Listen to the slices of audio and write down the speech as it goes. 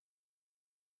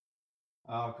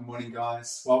Good morning,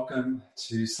 guys. Welcome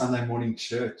to Sunday morning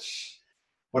church.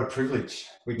 What a privilege.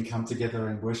 We can come together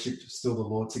and worship still the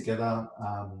Lord together,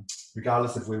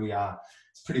 regardless of where we are.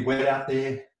 It's pretty wet out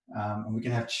there, and we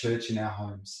can have church in our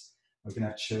homes. We can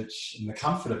have church in the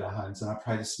comfort of our homes. And I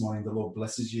pray this morning the Lord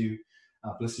blesses you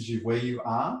where you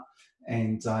are,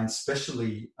 and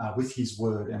especially with His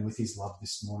word and with His love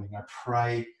this morning. I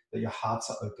pray that your hearts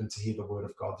are open to hear the word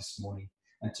of God this morning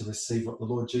and to receive what the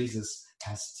Lord Jesus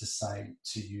has to say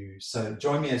to you. So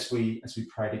join me as we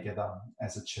pray together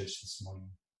as a church this morning.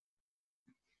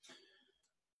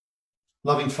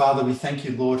 Loving Father, we thank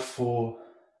you, Lord, for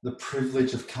the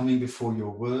privilege of coming before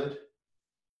your word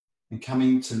and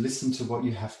coming to listen to what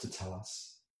you have to tell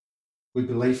us. We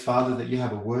believe, Father, that you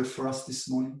have a word for us this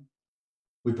morning.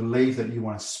 We believe that you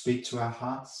want to speak to our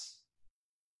hearts.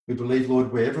 We believe,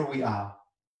 Lord, wherever we are,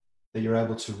 that you're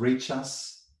able to reach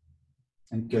us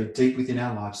and go deep within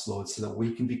our lives, Lord, so that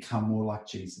we can become more like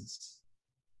Jesus.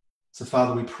 So,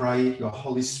 Father, we pray your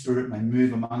Holy Spirit may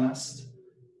move among us,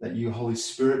 that you, Holy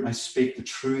Spirit, may speak the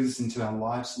truths into our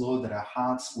lives, Lord, that our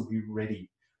hearts will be ready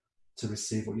to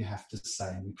receive what you have to say.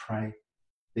 And we pray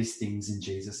these things in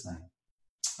Jesus' name.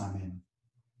 Amen.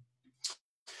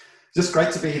 Just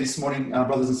great to be here this morning,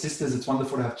 brothers and sisters. It's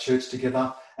wonderful to have church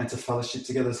together and to fellowship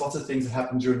together. There's lots of things that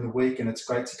happen during the week, and it's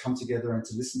great to come together and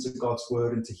to listen to God's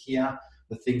word and to hear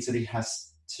the things that he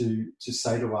has to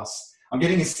say to us. I'm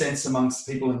getting a sense amongst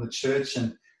people in the church,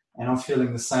 and I'm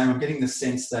feeling the same. I'm getting the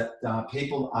sense that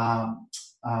people are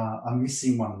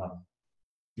missing one another.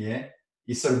 Yeah?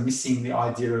 You're sort of missing the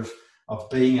idea of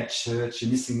being at church.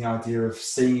 You're missing the idea of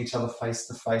seeing each other face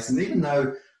to face. And even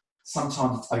though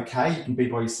sometimes it's okay, you can be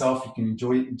by yourself, you can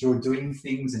enjoy doing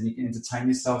things and you can entertain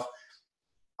yourself,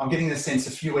 I'm getting the sense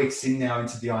a few weeks in now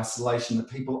into the isolation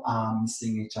that people are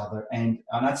missing each other, and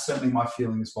that's certainly my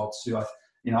feeling as well too.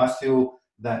 I feel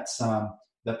that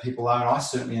that people are, and I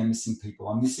certainly am missing people.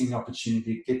 I'm missing the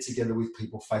opportunity to get together with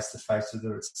people face to face,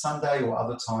 whether it's Sunday or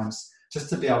other times, just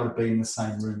to be able to be in the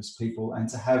same room as people and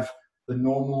to have the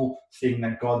normal thing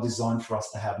that God designed for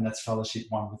us to have, and that's fellowship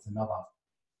one with another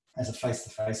as a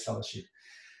face-to-face fellowship.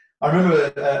 I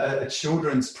remember a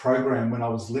children's program when I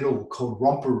was little called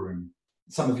Romper Room.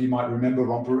 Some of you might remember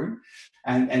Romper Room.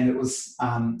 And it was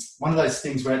one of those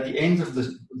things where at the end of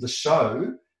the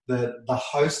show, the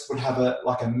host would have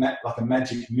a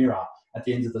magic mirror at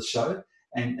the end of the show.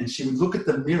 And she would look at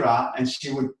the mirror and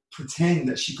she would pretend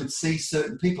that she could see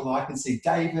certain people. I can see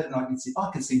David and I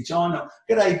can see John. Or,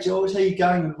 g'day, George, how you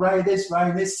going? And Ray, there's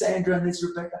Sandra, and there's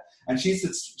Rebecca. And she's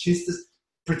just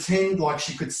pretend like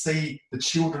she could see the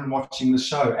children watching the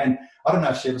show. And I don't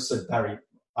know if she ever saw Barry.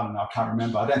 I don't know, I can't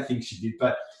remember. I don't think she did.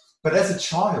 But as a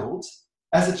child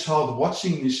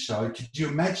watching this show, could you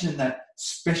imagine that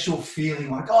special feeling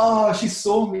like, oh, she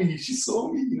saw me,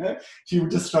 you know? She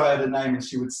would just throw out her name and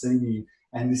she would see me.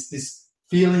 And this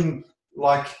feeling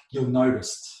like you're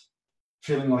noticed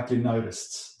by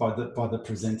the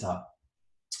presenter.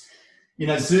 You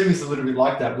know, Zoom is a little bit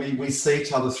like that. We see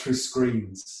each other through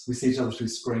screens.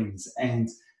 And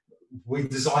we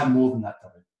desire more than that,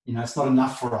 though. You know, it's not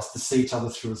enough for us to see each other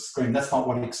through a screen. That's not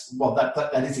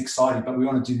that is exciting, but we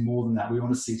want to do more than that. We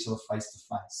want to see each other face to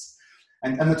face.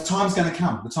 And the time's going to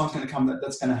come. The time's going to come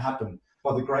that's going to happen.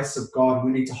 By the grace of God,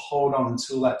 we need to hold on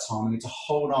until that time. We need to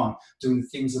hold on doing the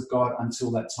things of God until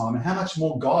that time. And how much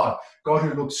more God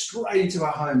who looks straight into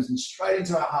our homes and straight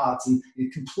into our hearts and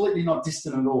is completely not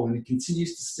distant at all. And he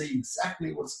continues to see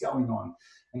exactly what's going on.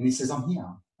 And he says, I'm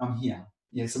here.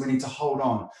 Yeah, so we need to hold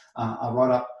on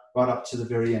right up to the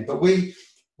very end. But we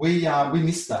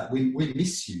miss that. We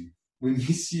miss you. We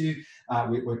miss you.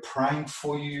 We're praying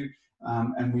for you,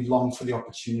 and we long for the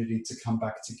opportunity to come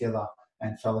back together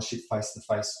and fellowship face to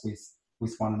face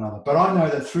with one another. But I know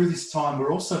that through this time,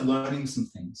 we're also learning some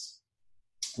things.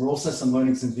 We're also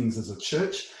learning some things as a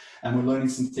church, and we're learning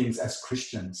some things as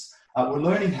Christians. We're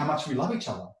learning how much we love each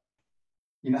other.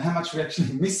 You know, how much we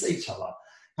actually miss each other.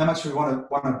 How much we want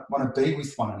to be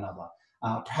with one another.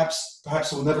 Perhaps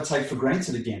we'll never take for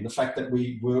granted again the fact that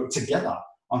we were together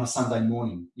on a Sunday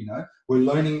morning. You know, we're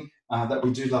learning that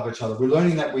we do love each other. We're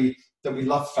learning that we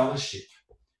love fellowship.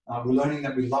 We're learning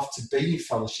that we love to be in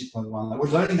fellowship with one another.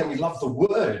 We're learning that we love the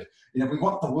word. You know, we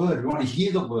want the word. We want to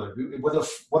hear the word,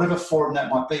 whatever forum that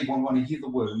might be. We want to hear the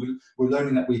word. We're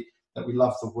learning that we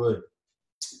love the word,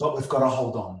 but we've got to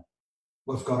hold on.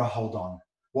 We've got to hold on.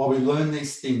 While we learn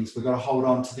these things, we've got to hold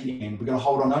on to the end. We've got to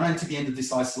hold on not only to the end of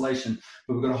this isolation,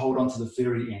 but we've got to hold on to the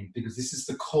very end, because this is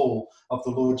the call of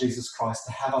the Lord Jesus Christ,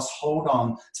 to have us hold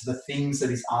on to the things that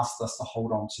he's asked us to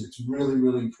hold on to. It's really,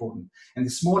 really important. And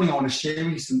this morning, I want to share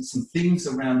with you some things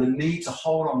around the need to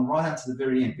hold on right unto the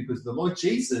very end, because the Lord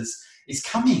Jesus is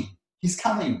coming. He's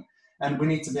coming. And we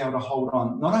need to be able to hold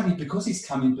on, not only because he's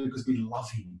coming, but because we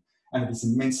love him and this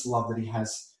immense love that he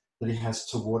has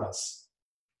toward us.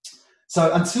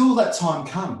 So until that time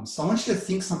comes, I want you to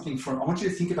think about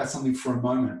something for a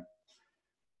moment.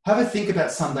 Have a think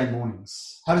about Sunday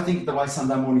mornings. Have a think of the way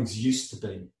Sunday mornings used to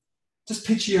be. Just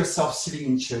picture yourself sitting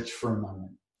in church for a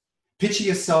moment. Picture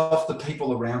yourself, the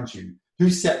people around you. Who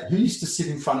used to sit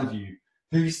in front of you?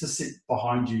 Who used to sit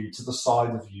behind you, to the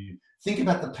side of you? Think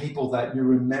about the people that you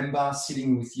remember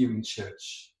sitting with you in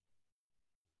church.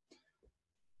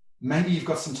 Maybe you've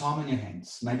got some time on your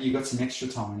hands. Maybe you've got some extra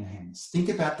time on your hands. Think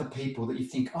about the people that you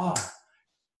think, oh,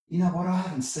 you know what? I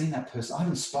haven't seen that person. I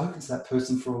haven't spoken to that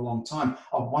person for a long time.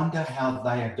 I wonder how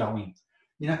they are going.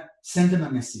 Send them a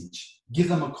message. Give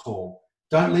them a call.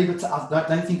 Don't leave it to others.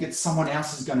 Don't think it's someone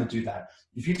else is going to do that.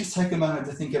 If you just take a moment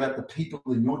to think about the people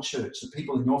in your church, the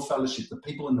people in your fellowship, the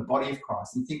people in the body of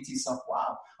Christ, and think to yourself,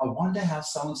 wow, I wonder how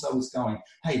so-and-so is going.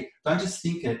 Hey, don't just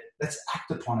think it. Let's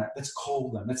act upon it. Let's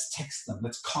call them. Let's text them.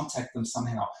 Let's contact them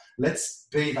somehow. Let's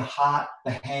be the heart,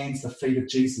 the hands, the feet of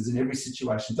Jesus in every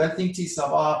situation. Don't think to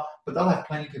yourself, oh, but they'll have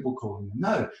plenty of people calling them.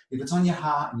 No, if it's on your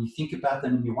heart and you think about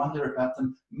them and you wonder about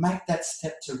them, make that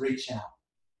step to reach out.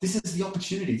 This is the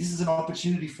opportunity. This is an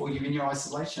opportunity for you in your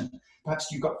isolation.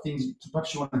 Perhaps you've got things,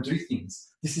 perhaps you want to do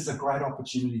things. This is a great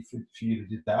opportunity for you to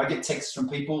do that. I get texts from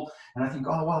people and I think,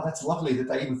 oh, wow, that's lovely that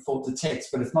they even thought to text,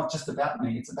 but it's not just about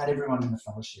me. It's about everyone in the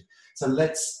fellowship. So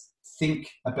let's think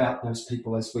about those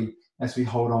people as we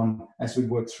hold on, as we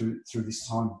work through this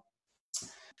time.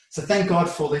 So thank God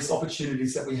for these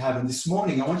opportunities that we have. And this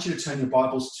morning, I want you to turn your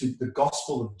Bibles to the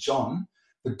Gospel of John,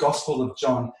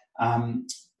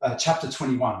 chapter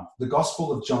 21, the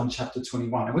Gospel of John, chapter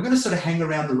 21. And we're going to sort of hang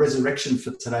around the resurrection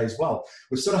for today as well.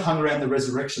 We've sort of hung around the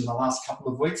resurrection the last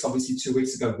couple of weeks. Obviously, 2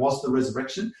 weeks ago was the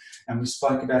resurrection. And we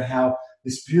spoke about how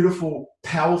this beautiful,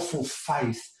 powerful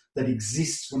faith that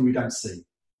exists when we don't see.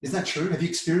 Isn't that true? Have you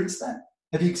experienced that?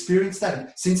 Have you experienced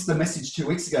that? Since the message 2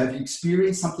 weeks ago, have you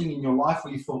experienced something in your life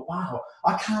where you thought, wow,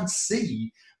 I can't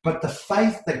see, but the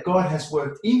faith that God has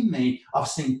worked in me, I've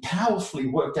seen powerfully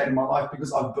worked out in my life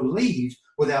because I've believed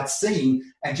without seeing,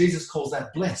 and Jesus calls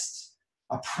that blessed.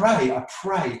 I pray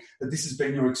that this has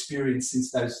been your experience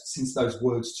since those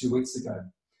words 2 weeks ago.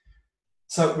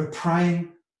 So we're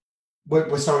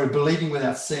believing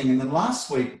without seeing. And then last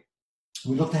week,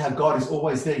 we looked at how God is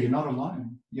always there. You're not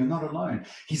alone. You're not alone.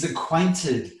 He's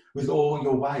acquainted with all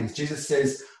your ways. Jesus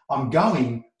says, I'm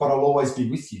going, but I'll always be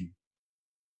with you.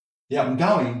 Yeah, I'm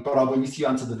going, but I'll be with you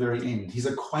unto the very end. He's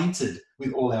acquainted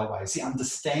with all our ways. He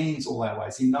understands all our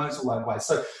ways. He knows all our ways.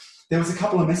 So there was a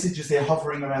couple of messages there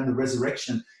hovering around the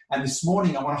resurrection. And this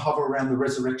morning, I want to hover around the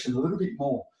resurrection a little bit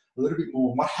more.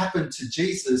 What happened to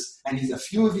Jesus and a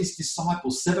few of his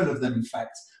disciples, 7 of them, in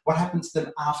fact, what happened to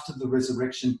them after the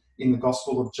resurrection in the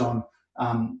Gospel of John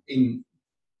in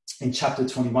chapter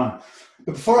 21.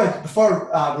 But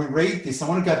before we read this, I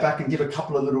want to go back and give a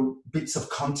couple of little bits of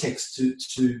context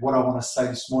to what I want to say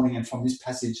this morning and from this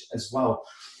passage as well.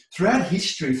 Throughout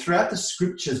history, throughout the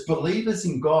scriptures, believers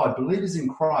in God, believers in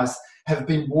Christ have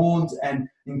been warned and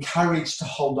encouraged to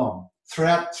hold on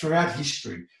throughout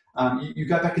history. You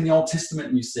go back in the Old Testament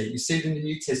and you see it in the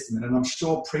New Testament, and I'm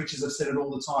sure preachers have said it all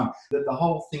the time, that the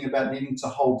whole thing about needing to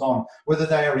hold on, whether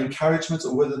they are encouragements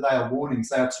or whether they are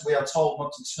warnings, we are told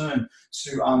not to turn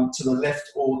to the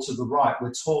left or to the right.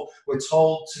 We're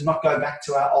told to not go back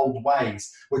to our old ways.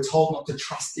 We're told not to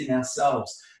trust in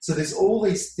ourselves. So there's all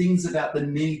these things about the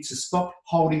need to stop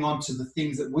holding on to the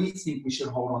things that we think we should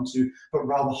hold on to, but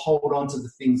rather hold on to the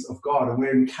things of God. And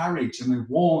we're encouraged and we're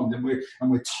warned and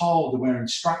we're told and we're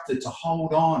instructed to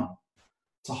hold on.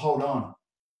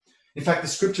 In fact, the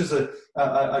scriptures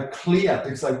are clear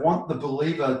because they want the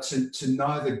believer to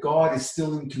know that God is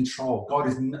still in control. God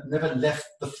has never left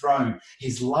the throne.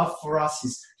 His love for us,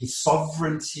 his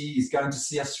sovereignty is going to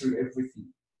see us through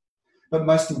everything. But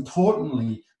most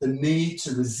importantly, the need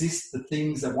to resist the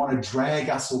things that want to drag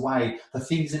us away, the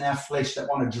things in our flesh that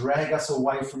want to drag us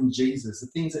away from Jesus, the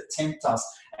things that tempt us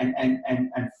and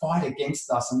fight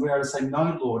against us. And we are to say,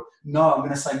 no, Lord, no, I'm going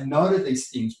to say no to these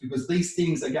things because these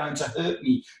things are going to hurt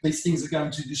me. These things are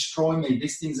going to destroy me.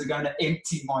 These things are going to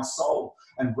empty my soul.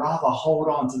 and rather hold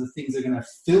on to the things that are going to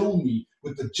fill me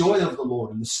with the joy of the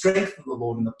Lord and the strength of the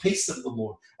Lord and the peace of the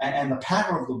Lord and the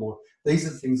power of the Lord. These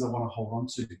are the things I want to hold on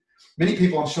to. Many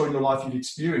people, I'm sure in your life you've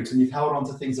experienced, and you've held on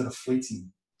to things that are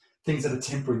fleeting, things that are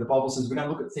temporary. The Bible says we don't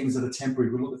look at things that are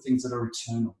temporary, we look at things that are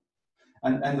eternal.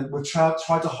 And we've tried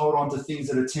to hold on to things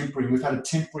that are temporary. We've had a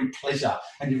temporary pleasure,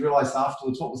 and you realised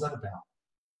afterwards, what was that about?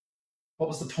 What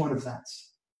was the point of that?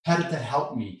 How did that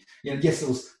help me? Yes, it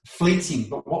was fleeting,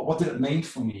 but what did it mean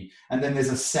for me? And then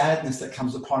there's a sadness that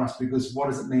comes upon us because what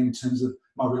does it mean in terms of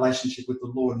my relationship with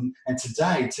the Lord? And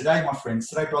today, my friends,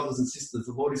 today, brothers and sisters,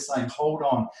 the Lord is saying, hold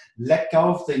on, let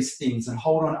go of these things and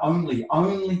hold on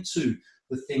only to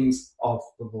the things of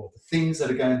the Lord, the things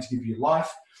that are going to give you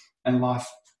life and life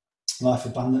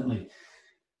abundantly.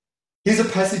 Here's a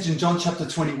passage in John chapter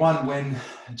 21 when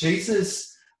Jesus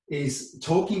is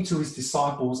talking to his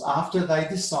disciples after they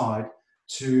decide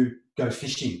to go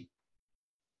fishing.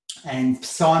 And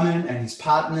Simon and his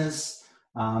partners,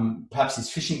 perhaps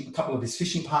a couple of his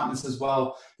fishing partners as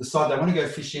well, decide they want to go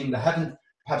fishing. They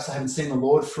haven't seen the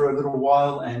Lord for a little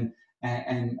while, and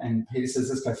Peter says,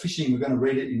 let's go fishing. We're going to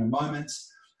read it in a moment.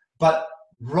 But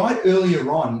right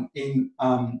earlier on in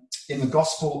the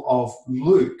Gospel of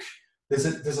Luke, there's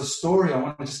a story. I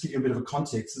want to just give you a bit of a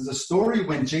context. There's a story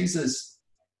when Jesus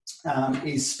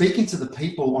is speaking to the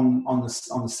people on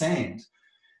the sand,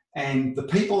 and the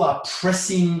people are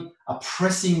pressing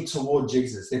toward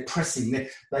Jesus. They're pressing.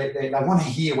 They want to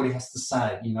hear what he has to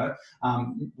say.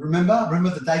 Remember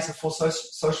the days before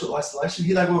social isolation.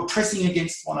 Here they were pressing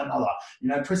against one another.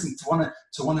 Pressing to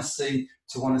want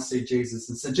to see Jesus.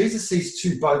 And so Jesus sees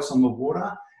two boats on the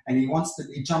water, and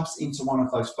he jumps into one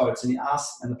of those boats, and he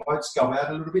asks, and the boats go out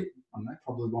a little bit. I don't know,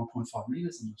 probably 1.5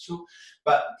 meters, I'm not sure.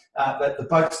 But the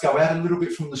boats go out a little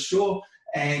bit from the shore,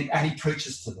 and he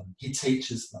preaches to them. He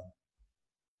teaches them.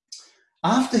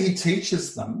 After he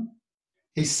teaches them,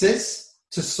 he says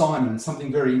to Simon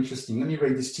something very interesting. Let me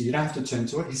read this to you. You don't have to turn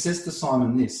to it. He says to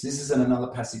Simon this. This is in another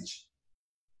passage.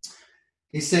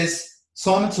 He says,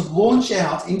 Simon, to launch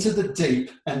out into the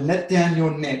deep and let down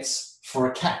your nets for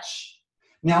a catch.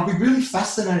 Now, I'll be really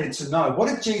fascinated to know, what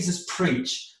did Jesus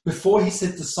preach before he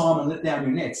said to Simon, let down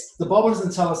your nets? The Bible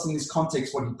doesn't tell us in this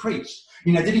context what he preached.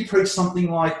 Did he preach something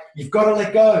like, you've got to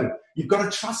let go, you've got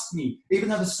to trust me, even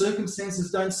though the circumstances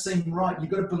don't seem right,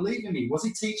 you've got to believe in me? Was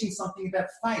he teaching something about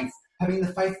faith, having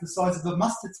the faith the size of a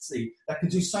mustard seed that can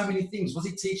do so many things? Was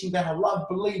he teaching about how love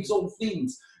believes all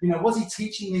things? Was he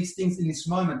teaching these things in this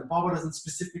moment? The Bible doesn't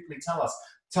specifically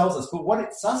tells us. But what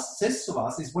it says to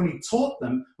us is when he taught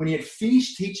them, when he had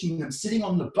finished teaching them sitting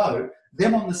on the boat,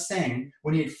 them on the sand,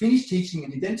 when he had finished teaching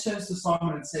them, he then turns to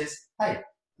Simon and says, hey,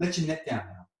 let your net down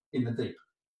now in the deep.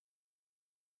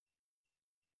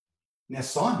 Now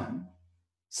Simon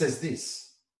says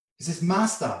this. He says,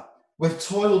 Master, we've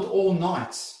toiled all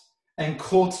night and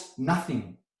caught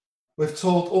nothing. We've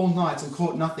toiled all night and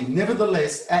caught nothing.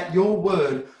 Nevertheless, at your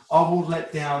word, I will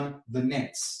let down the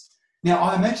nets. Now,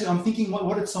 I'm thinking,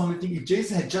 what did Simon think? If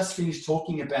Jesus had just finished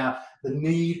talking about the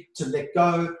need to let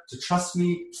go, to trust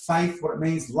me, faith, what it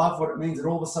means, love, what it means, and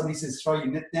all of a sudden he says, throw your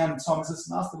net down, and Simon says,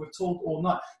 Master, we've toiled all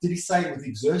night. Did he say it with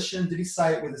exertion? Did he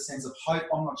say it with a sense of hope?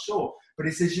 I'm not sure. But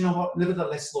he says, you know what?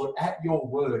 Nevertheless, Lord, at your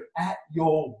word,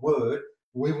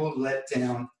 we will let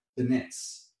down the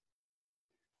nets.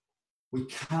 We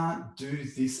can't do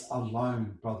this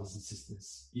alone, brothers and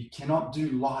sisters. You cannot do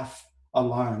life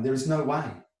alone. There is no way.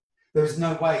 There is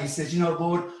no way. He says,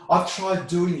 Lord, I've tried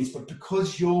doing this, but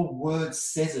because your word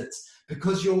says it,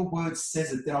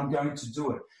 then I'm going to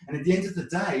do it. And at the end of the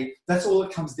day, that's all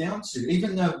it comes down to.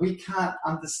 Even though we can't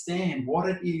understand what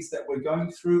it is that we're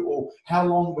going through or how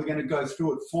long we're going to go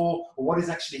through it for or what is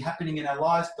actually happening in our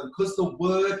lives, because the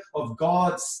word of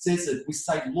God says it, we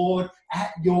say, Lord,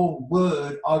 at your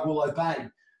word, I will obey.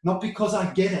 Not because I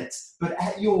get it, but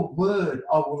at your word,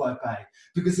 I will obey.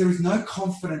 Because there is no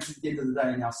confidence at the end of the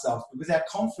day in ourselves, because our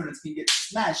confidence can get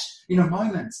smashed in a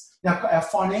moment. Our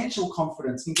financial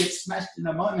confidence can get smashed in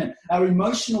a moment. Our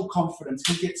emotional confidence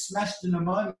can get smashed in a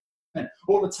moment.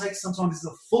 All it takes sometimes is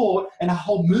a thought and our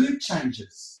whole mood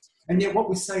changes. And yet what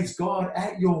we say is, God,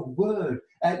 at your word,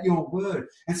 at your word.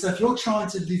 And so if you're trying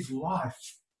to live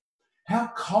life, how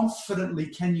confidently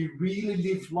can you really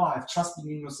live life trusting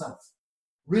in yourself?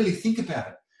 Really think about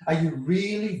it. Are you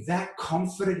really that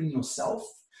confident in yourself?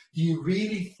 Do you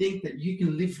really think that you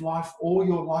can live life all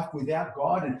your life without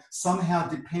God and somehow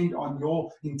depend on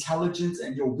your intelligence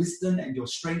and your wisdom and your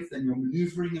strength and your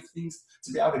maneuvering of things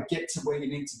to be able to get to where you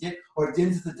need to get? Or at the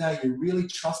end of the day, you're really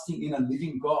trusting in a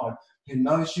living God who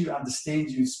knows you,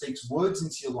 understands you, and speaks words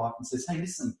into your life and says, hey,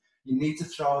 listen, you need to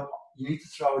throw it You need to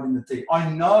throw it in the deep. I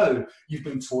know you've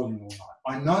been toiling all night.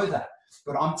 I know that.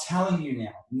 But I'm telling you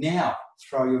now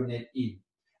throw your net in.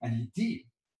 And he did.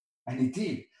 And he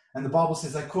did. And the Bible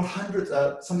says they caught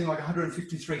something like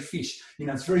 153 fish.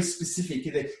 It's very specific.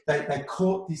 They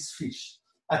caught this fish.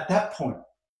 At that point,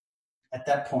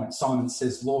 Simon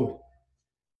says, Lord,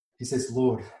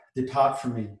 depart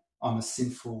from me. I'm a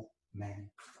sinful man.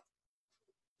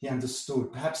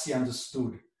 Perhaps he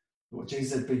understood what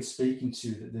Jesus had been speaking to,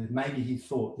 that maybe he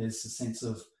thought there's a sense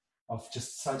of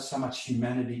just so much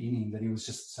humanity in him, that he was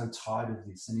just so tired of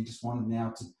this, and he just wanted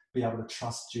now to be able to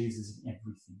trust Jesus in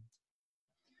everything.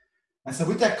 And so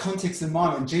with that context in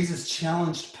mind, when Jesus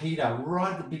challenged Peter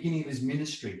right at the beginning of his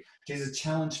ministry, Jesus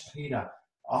challenged Peter,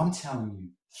 I'm telling you,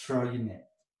 throw your net.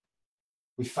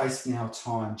 We face now a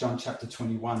time, John chapter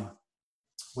 21,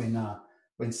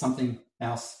 when something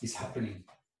else is happening.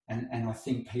 And I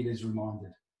think Peter's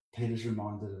reminded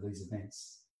of these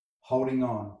events. Holding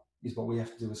on is what we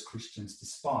have to do as Christians,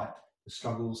 despite the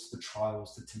struggles, the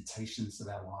trials, the temptations of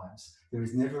our lives. There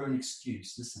is never an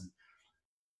excuse. Listen,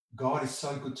 God is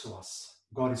so good to us.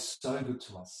 God is so good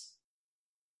to us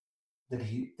that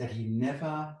he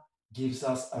never gives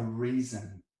us a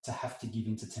reason to have to give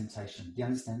in to temptation. Do you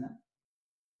understand that?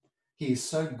 He is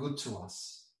so good to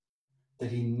us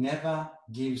that he never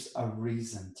gives a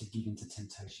reason to give in to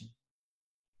temptation.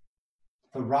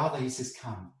 But rather he says,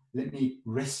 come, let me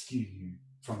rescue you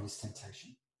from this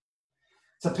temptation.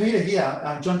 So Peter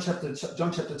here, John chapter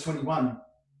 21,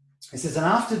 it says, and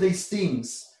after these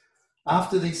things,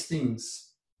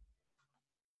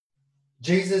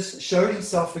 Jesus showed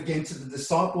himself again to the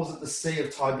disciples at the Sea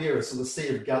of Tiberias, or the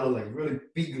Sea of Galilee, a really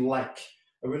big lake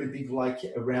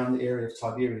around the area of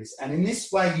Tiberias. And in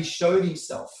this way, he showed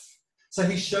himself. So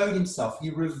he showed himself. He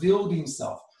revealed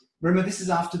himself. Remember, this is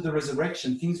after the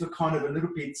resurrection. Things were kind of a little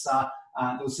bit,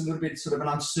 there was a little bit sort of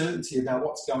an uncertainty about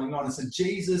what's going on. And so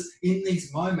Jesus, in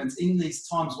these moments, in these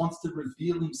times, wants to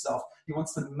reveal himself. He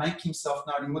wants to make himself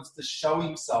known. He wants to show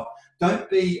himself. Don't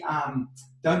be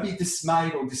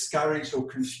dismayed or discouraged or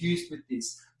confused with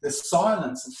this. The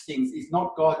silence of things is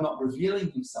not God not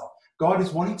revealing himself. God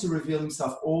is wanting to reveal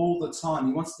himself all the time.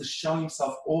 He wants to show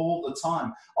himself all the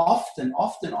time. Often,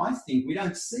 I think we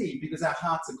don't see because our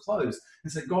hearts are closed.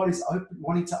 And so God is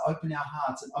wanting to open our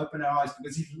hearts and open our eyes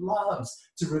because he loves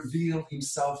to reveal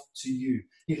himself to you.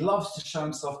 He loves to show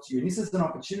himself to you. And this is an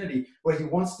opportunity where he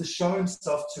wants to show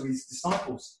himself to his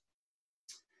disciples.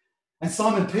 And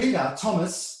Simon Peter,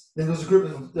 Thomas, then there was a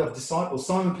group of disciples.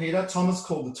 Simon Peter, Thomas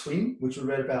called the twin, which we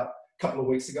read about a couple of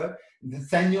weeks ago.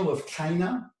 Nathanael of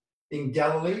Cana in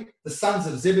Galilee, the sons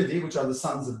of Zebedee, which are the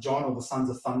sons of John or the sons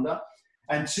of thunder,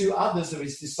 and two others of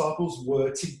his disciples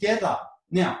were together.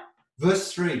 Now,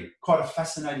 verse 3, quite a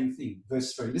fascinating thing.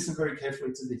 Verse 3, listen very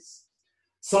carefully to this.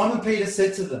 Simon Peter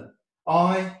said to them,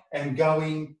 I am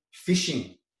going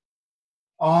fishing.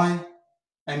 I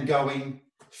am going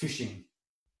fishing.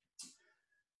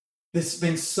 There's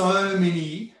been so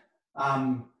many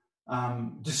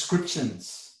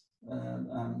descriptions,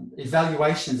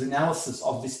 evaluations, analysis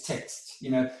of this text.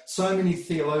 So many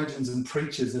theologians and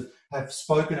preachers have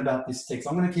spoken about this text.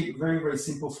 I'm going to keep it very, very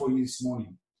simple for you this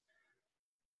morning.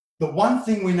 The one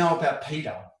thing we know about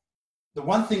Peter, the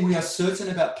one thing we are certain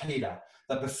about Peter,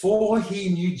 that before he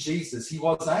knew Jesus, he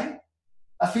was a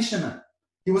fisherman.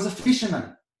 He was a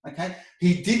fisherman, okay?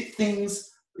 He did things,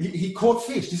 he caught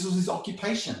fish. This was his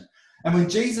occupation. And when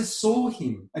Jesus saw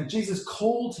him and Jesus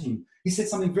called him, he said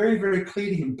something very, very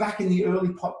clear to him. Back in the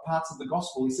early parts of the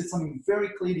gospel, he said something very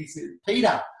clear. He said,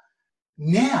 Peter,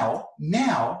 now,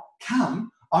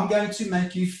 come, I'm going to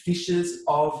make you fishers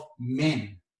of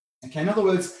men. Okay, in other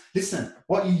words, listen,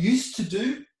 what you used to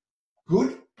do,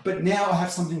 good, but now I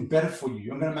have something better for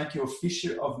you. I'm going to make you a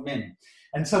fisher of men.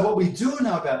 And so what we do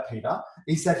know about Peter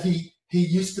is that he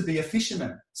used to be a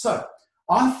fisherman. So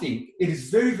I think it is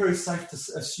very, very safe to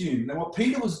assume that what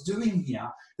Peter was doing here,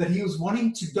 that he was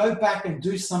wanting to go back and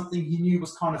do something he knew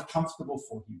was kind of comfortable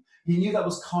for him. He knew that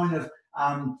was kind of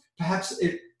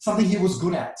something he was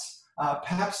good at.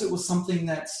 Perhaps it was something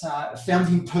that found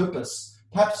him purpose.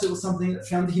 Perhaps it was something that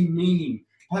found him meaning.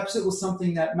 Perhaps it was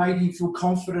something that made him feel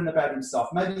confident about himself.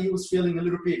 Maybe he was feeling a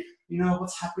little bit,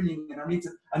 what's happening, and I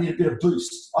need a bit of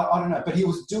boost. I don't know. But he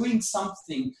was doing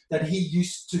something that he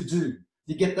used to do.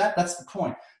 You get that? That's the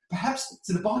point. Perhaps,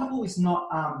 so the Bible is not,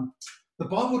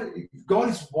 God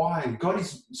is wise. God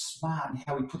is smart in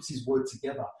how he puts his word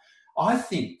together. I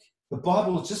think the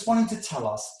Bible is just wanting to tell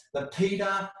us that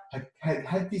Peter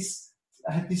had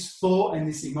this thought and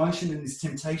this emotion and this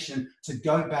temptation to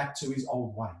go back to his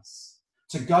old ways,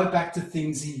 to go back to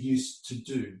things he used to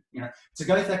do, to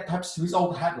go back perhaps to his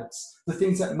old habits, the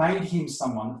things that made him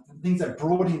someone, the things that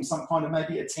brought him some kind of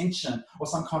maybe attention or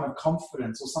some kind of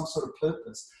confidence or some sort of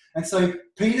purpose. And so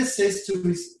Peter says to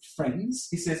his friends,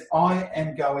 he says, I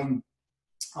am going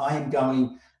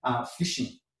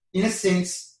fishing. In a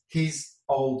sense, his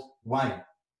old way.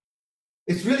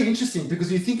 It's really interesting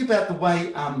because you think about the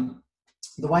way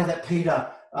that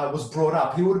Peter was brought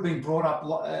up. He would have been brought up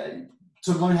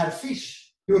to learn how to fish.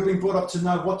 He would have been brought up to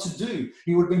know what to do.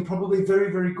 He would have been probably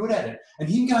very, very good at it. And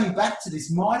him going back to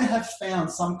this might have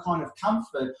found some kind of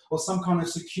comfort or some kind of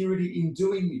security in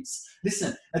doing this.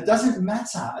 Listen, it doesn't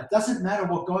matter. It doesn't matter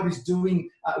what God is doing,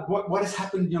 what has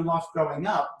happened in your life growing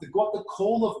up. The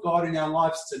call of God in our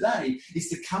lives today is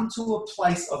to come to a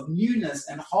place of newness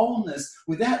and wholeness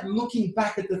without looking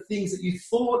back at the things that you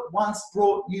thought once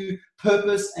brought you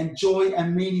purpose and joy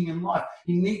and meaning in life.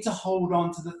 You need to hold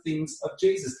on to the things of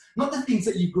Jesus, not the things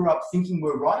that you grew up thinking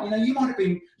were right. You might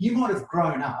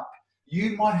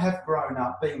have grown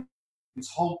up being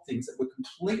told things that were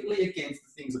completely against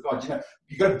the things of God.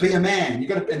 You got to be a man.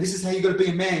 And this is how you got to be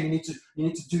a man. You need to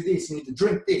do this. You need to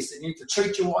drink this. And you need to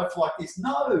treat your wife like this.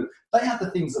 No, they aren't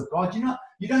the things of God.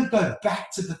 You don't go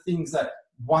back to the things that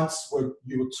once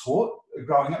you were taught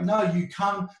growing up. No, you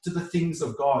come to the things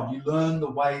of God. You learn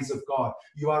the ways of God.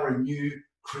 You are a new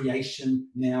creation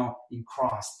now in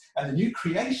Christ. And the new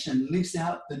creation lives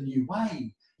out the new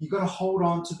way. You've got to hold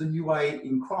on to the new way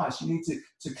in Christ. You need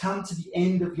to come to the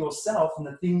end of yourself and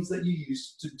the things that you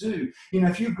used to do.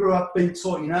 If you grew up being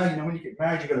taught, when you get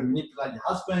married, you've got to manipulate your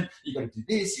husband, you've got to do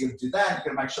this, you've got to do that, you've got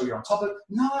to make sure you're on top of it.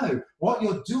 No, what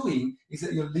you're doing is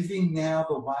that you're living now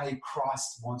the way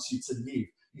Christ wants you to live.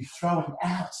 You're throwing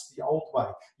out the old way.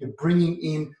 You're bringing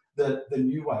in the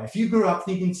new way. If you grew up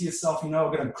thinking to yourself, I'm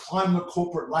going to climb the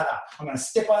corporate ladder, I'm going to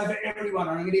step over everyone,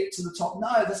 I'm going to get to the top.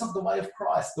 No, that's not the way of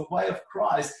Christ. The way of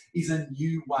Christ is a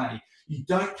new way. You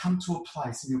don't come to a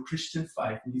place in your Christian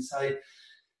faith and you say,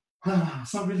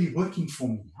 it's not really working for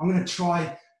me. I'm going to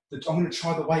try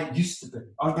the way it used to be.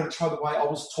 I'm going to try the way I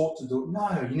was taught to do it.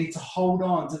 No, you need to hold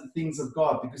on to the things of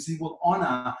God because he will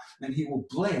honor and he will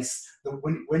bless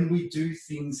when we do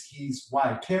things his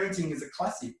way. Parenting is a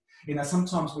classic.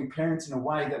 Sometimes we parent in a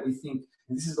way that we think,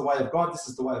 this is the way of God, this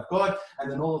is the way of God,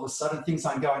 and then all of a sudden things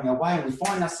aren't going our way and we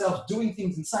find ourselves doing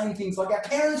things and saying things like our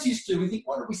parents used to. We think,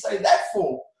 what did we say that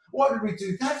for? What did we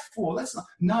do that for?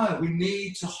 No, we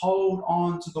need to hold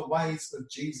on to the ways of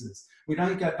Jesus. We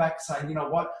don't go back saying,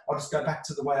 I'll just go back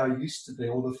to the way I used to be,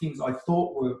 or the things I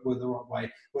thought were the right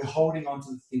way. We're holding on to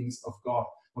the things of God.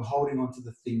 We're holding on to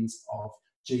the things of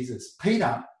Jesus.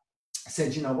 Peter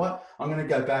said, I'm going to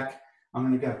go back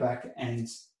and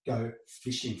go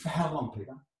fishing. For how long,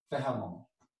 Peter? For how long?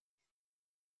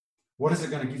 What is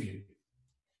it going to give you?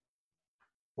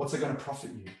 What's it going to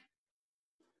profit you?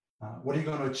 What are you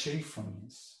going to achieve from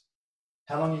this?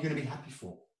 How long are you going to be happy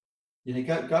for?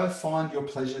 Go find your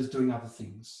pleasures doing other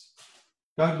things.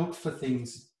 Go look for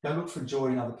things. Go look for joy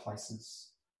in other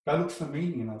places. Go look for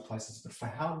meaning in other places. But for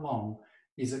how long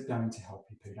is it going to help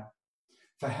you, Peter?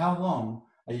 For how long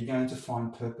are you going to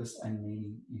find purpose and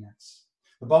meaning in it?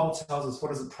 The Bible tells us, what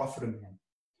does it profit a man?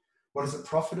 What does it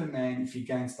profit a man if he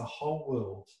gains the whole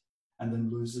world and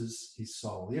then loses his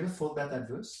soul? Have you ever thought about that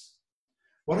verse?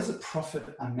 What does it profit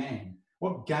a man?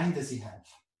 What gain does he have?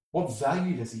 What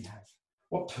value does he have?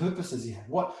 What purpose does he have?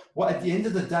 What at the end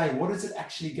of the day, what is it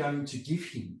actually going to give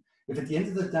him if at the end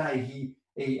of the day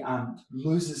he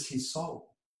loses his soul?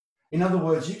 In other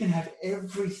words, you can have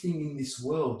everything in this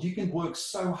world. You can work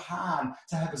so hard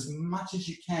to have as much as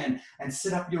you can and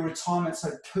set up your retirement so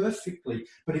perfectly.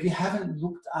 But if you haven't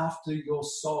looked after your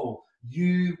soul,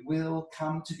 you will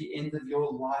come to the end of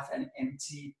your life an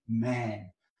empty man,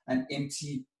 an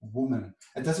empty woman.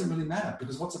 It doesn't really matter,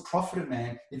 because what's a profit a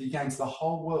man if he gains the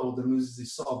whole world and loses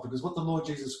his soul? Because what the Lord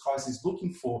Jesus Christ is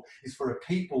looking for is for a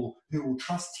people who will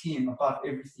trust him above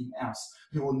everything else,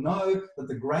 who will know that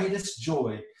the greatest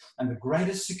joy and the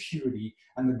greatest security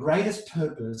and the greatest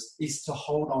purpose is to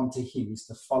hold on to him, is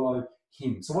to follow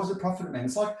him. So what's a profit a man?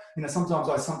 It's like,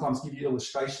 sometimes give you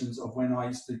illustrations of when I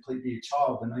used to be a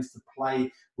child and I used to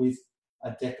play with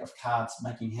a deck of cards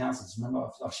making houses. Remember,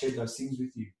 I've shared those things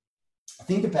with you.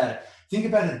 Think about it. Think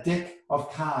about a deck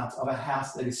of cards of a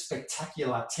house that is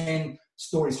spectacular, 10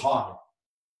 stories high.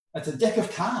 It's a deck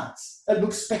of cards. It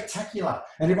looks spectacular.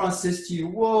 And everyone says to you,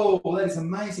 whoa, that is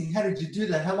amazing. How did you do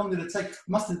that? How long did it take?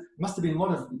 Must have been a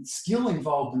lot of skill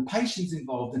involved and patience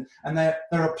involved. And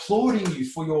they're applauding you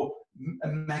for your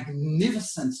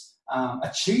magnificent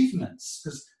achievements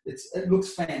because it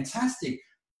looks fantastic.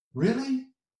 Really?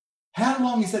 How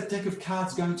long is that deck of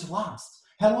cards going to last?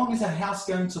 How long is a house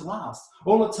going to last?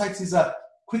 All it takes is a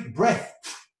quick breath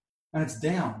and it's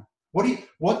down.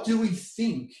 What do we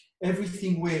think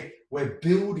everything we're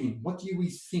building, what do we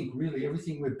think really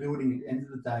everything we're building at the end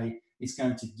of the day is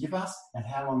going to give us, and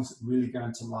how long is it really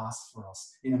going to last for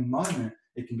us? In a moment,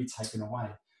 it can be taken away.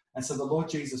 And so the Lord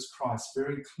Jesus Christ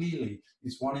very clearly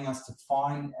is wanting us to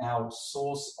find our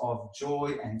source of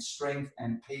joy and strength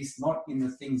and peace, not in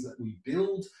the things that we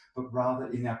build, but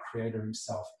rather in our Creator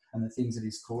himself and the things that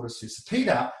he's called us to. So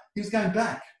Peter, he was going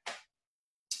back.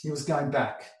 He was going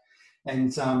back.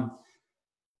 And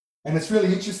it's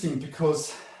really interesting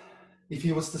because if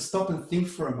he was to stop and think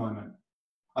for a moment,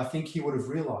 I think he would have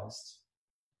realized,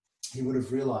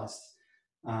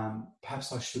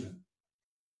 perhaps I shouldn't.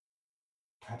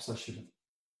 Perhaps I shouldn't.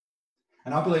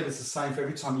 And I believe it's the same for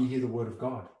every time you hear the word of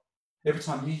God. Every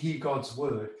time you hear God's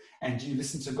word and you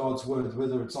listen to God's word,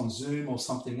 whether it's on Zoom or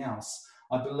something else,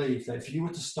 I believe that if you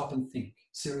were to stop and think,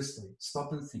 seriously,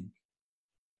 stop and think,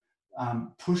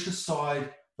 push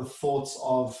aside the thoughts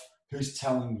of who's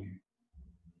telling you,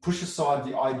 push aside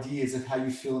the ideas of how you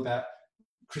feel about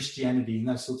Christianity and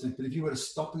those sorts of things. But if you were to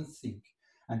stop and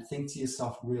think to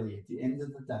yourself, really, at the end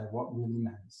of the day, what really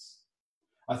matters?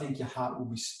 I think your heart will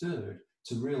be stirred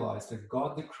to realize that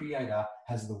God, the Creator,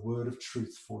 has the word of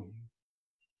truth for you.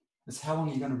 It's how long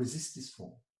are you going to resist this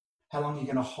for? How long are you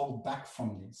going to hold back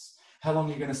from this? How long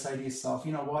are you going to say to yourself,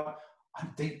 you know what? I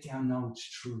deep down know it's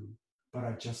true, but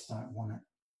I just don't want it.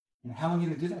 You know, how long are you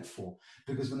going to do that for?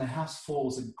 Because when the house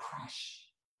falls, it crash.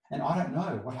 And I don't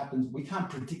know what happens. We can't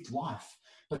predict life.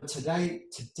 But today,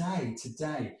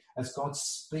 as God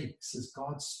speaks,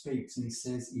 and he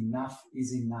says, enough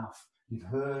is enough. You've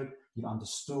heard, you've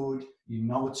understood, you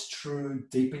know it's true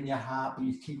deep in your heart, but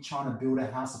you keep trying to build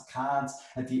a house of cards.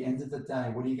 At the end of the day,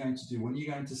 what are you going to do? What are you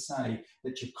going to say?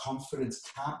 That your confidence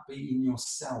can't be in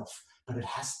yourself, but it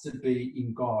has to be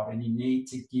in God, and you need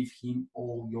to give him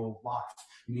all your life.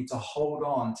 You need to hold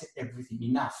on to everything.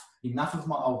 Enough of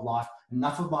my old life,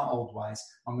 enough of my old ways.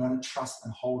 I'm going to trust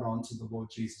and hold on to the Lord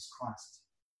Jesus Christ.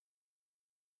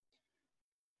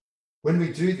 When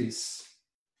we do this,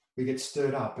 we get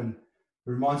stirred up, and it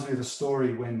reminds me of a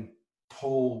story when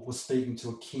Paul was speaking to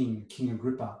a king, King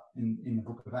Agrippa, in the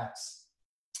book of Acts.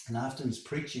 And after his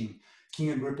preaching, King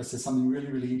Agrippa says something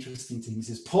really, really interesting to him. He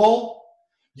says, Paul,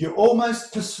 you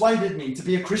almost persuaded me to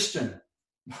be a Christian.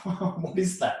 What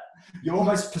is that? You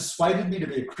almost persuaded me to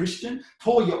be a Christian?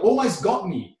 Paul, you almost got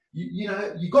me.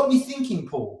 You got me thinking,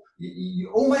 Paul. You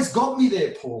almost got me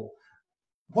there, Paul.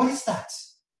 What is that?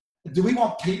 Do we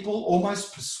want people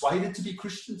almost persuaded to be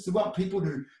Christians? Do we want people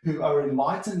who are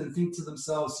enlightened and think to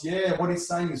themselves, yeah, what he's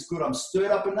saying is good. I'm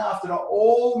stirred up enough that I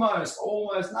almost,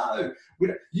 no.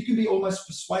 You can be almost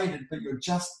persuaded, but you're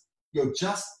just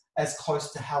as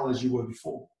close to hell as you were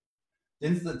before. At the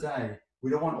end of the day,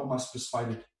 we don't want almost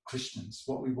persuaded Christians.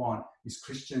 What we want is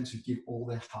Christians who give all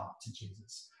their heart to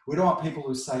Jesus. We don't want people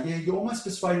who say, yeah, you almost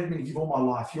persuaded me to give all my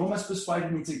life. You almost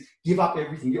persuaded me to give up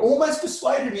everything. You almost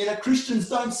persuaded me that Christians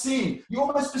don't sin. You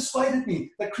almost persuaded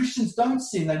me that Christians don't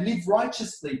sin. They live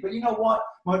righteously. But you know what?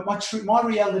 My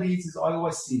reality is I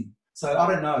always sin. So I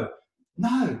don't know.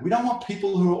 No, we don't want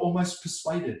people who are almost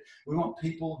persuaded. We want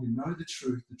people who know the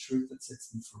truth that sets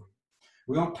them free.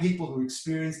 We want people who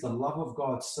experience the love of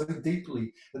God so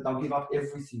deeply that they'll give up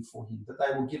everything for him, that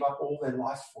they will give up all their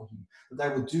life for him, that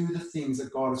they will do the things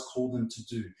that God has called them to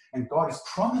do. And God is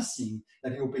promising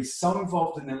that he'll be so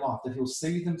involved in their life that he'll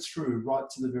see them through right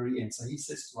to the very end. So he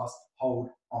says to us, hold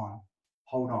on.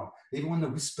 Even when the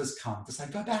whispers come, to say,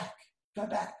 go back,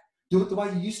 do it the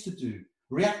way you used to do,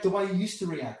 react the way you used to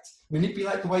react,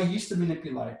 manipulate the way you used to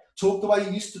manipulate, talk the way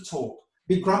you used to talk,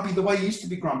 be grumpy the way you used to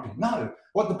be grumpy. No,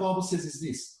 what the Bible says is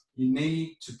this. You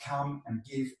need to come and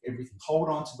give everything. Hold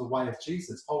on to the way of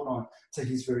Jesus. Hold on to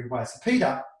his very way. So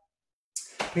Peter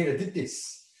did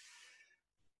this.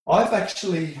 I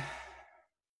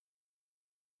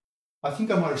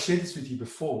think I might have shared this with you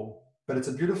before, but it's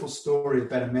a beautiful story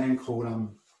about a man called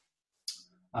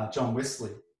John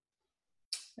Wesley,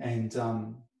 and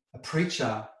a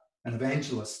preacher, an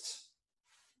evangelist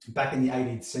back in the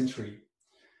 18th century.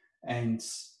 And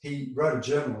he wrote a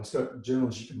journal. He's got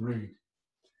journals you can read.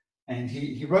 And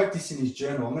he wrote this in his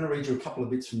journal. I'm going to read you a couple of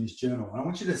bits from his journal. And I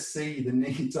want you to see the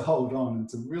need to hold on and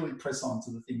to really press on to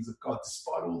the things of God,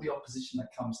 despite all the opposition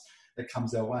that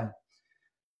comes our way.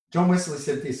 John Wesley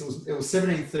said this. It was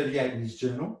 1738 in his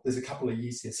journal. There's a couple of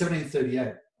years here.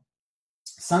 1738.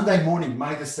 Sunday morning,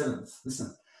 May the 7th.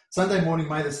 Listen. Sunday morning,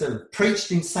 May the 7th.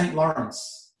 Preached in St.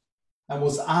 Lawrence and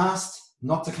was asked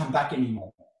not to come back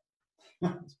anymore.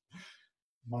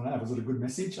 I don't know, was it a good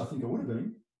message? I think it would have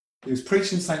been. He was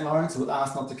preaching in St. Lawrence and was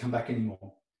asked not to come back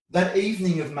anymore. that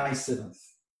evening of May 7th,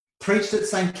 preached at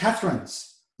St.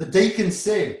 Catherine's. The deacon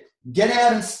said, get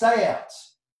out and stay out.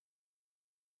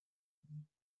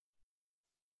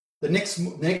 The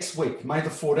next week, May the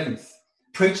 14th,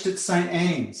 preached at St.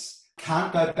 Anne's.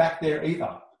 Can't go back there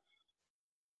either.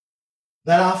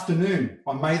 That afternoon,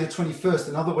 on May the 21st,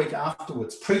 another week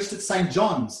afterwards, preached at St.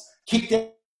 John's. Kicked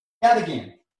out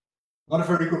again. Not a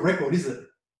very good record, is it?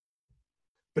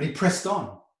 But he pressed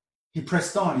on. He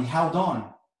pressed on. He held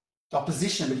on. The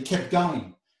opposition, but he kept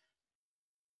going.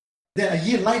 Then a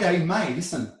year later in May,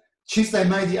 listen, Tuesday,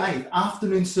 May the 8th,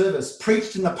 afternoon service,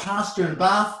 preached in the pasture in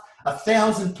Bath.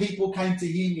 1,000 people came to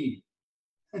hear me.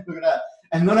 Look at that.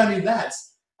 And not only that,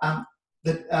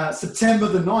 September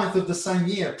the 9th of the same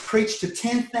year, preached to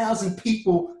 10,000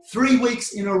 people 3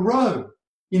 weeks in a row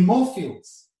in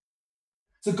Moorfields.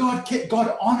 So God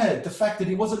honoured the fact that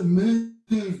he wasn't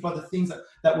moved by the things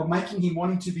that were making him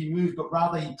wanting to be moved, but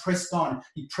rather he pressed on,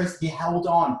 he held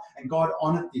on, and God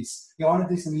honoured this. He honoured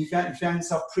this, and he found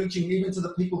himself preaching even to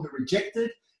the people who rejected.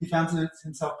 He found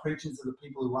himself preaching to the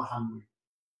people who were hungry.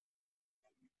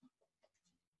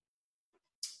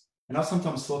 And I've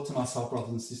sometimes thought to myself,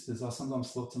 brothers and sisters, I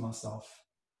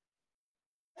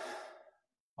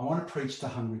want to preach to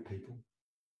hungry people.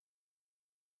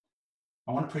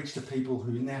 I want to preach to people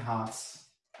who in their hearts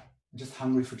are just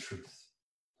hungry for truth.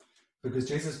 Because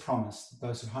Jesus promised,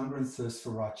 those who hunger and thirst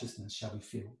for righteousness shall be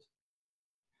filled.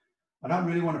 I don't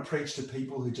really want to preach to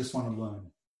people who just want to learn.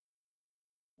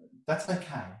 That's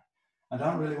okay. I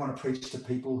don't really want to preach to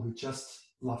people who just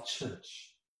love church.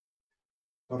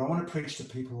 But I want to preach to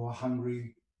people who are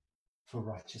hungry for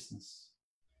righteousness.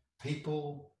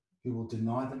 People who will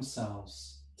deny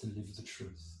themselves to live the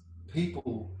truth.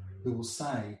 People who will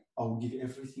say, I will give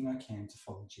everything I can to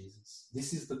follow Jesus.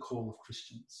 This is the call of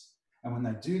Christians. And when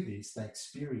they do this, they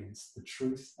experience the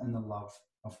truth and the love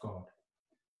of God.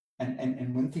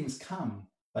 And when things come,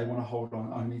 they want to hold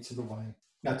on only to the way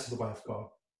of God.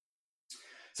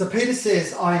 So Peter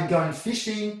says, I am going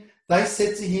fishing. They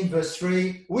said to him, verse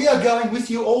 3, we are going with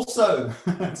you also.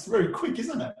 It's very quick,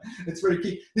 isn't it? It's very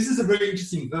quick. This is a very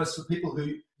interesting verse for people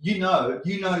who, you know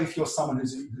if you're someone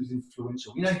who's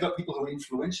influential. You know, you've got people who are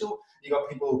influential, you've got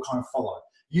people who kind of follow.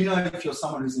 You know if you're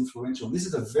someone who's influential. And this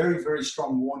is a very, very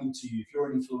strong warning to you if you're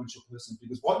an influential person,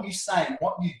 because what you say and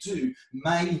what you do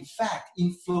may in fact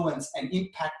influence and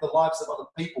impact the lives of other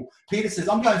people. Peter says,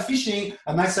 I'm going fishing,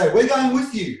 and they say, we're going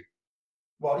with you.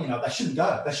 Well, they shouldn't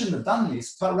go. They shouldn't have done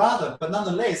this. But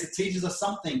nonetheless, it teaches us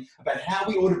something about how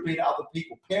we ought to be to other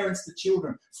people, parents to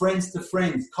children, friends to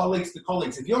friends, colleagues to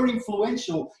colleagues. If you're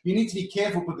influential, you need to be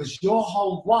careful because your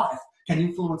whole life can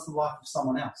influence the life of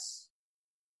someone else.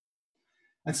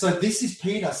 And so this is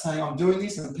Peter saying, I'm doing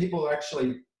this, and people are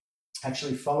actually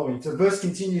following. So the verse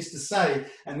continues to say,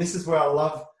 and this is where I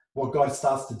love what God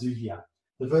starts to do here.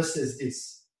 The verse says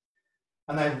this,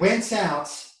 and they went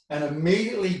out and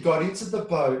immediately got into the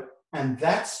boat, and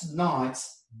that night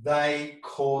they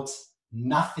caught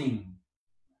nothing.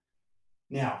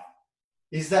 Now,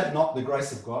 is that not the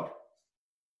grace of God?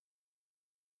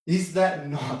 Is that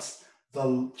not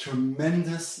the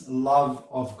tremendous love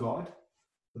of God?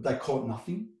 That they caught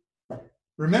nothing.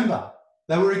 Remember,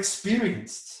 they were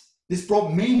experienced. This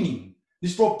brought meaning.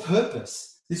 This brought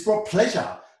purpose. This brought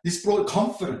pleasure. This brought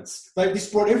confidence. This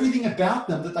brought everything about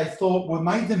them that they thought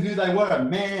made them who they were, a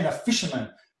man, a fisherman.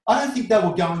 I don't think they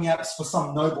were going out for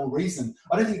some noble reason.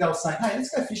 I don't think they were saying, hey,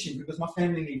 let's go fishing because my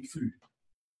family need food.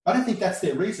 I don't think that's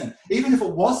their reason. Even if it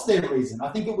was their reason, I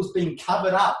think it was being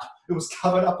covered up. It was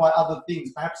covered up by other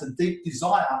things, perhaps a deep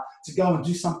desire to go and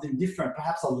do something different,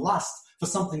 perhaps a lust for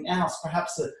something else,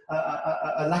 perhaps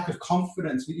a lack of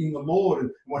confidence in the Lord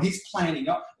and what he's planning.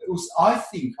 I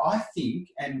think,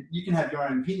 and you can have your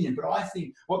own opinion, but I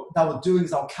think what they were doing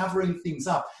is they were covering things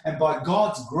up. And by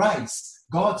God's grace,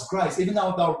 even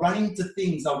though they were running to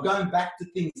things, they were going back to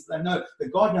things that they know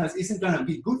that God knows isn't going to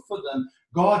be good for them,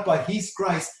 God, by his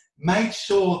grace, made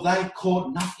sure they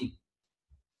caught nothing.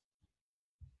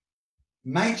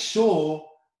 Made sure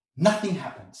nothing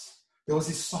happens. There was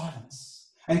this silence.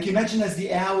 And you can imagine as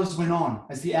the hours went on,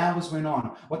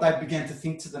 what they began to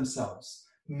think to themselves.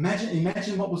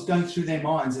 Imagine what was going through their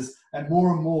minds and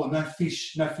more, no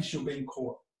fish were being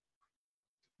caught.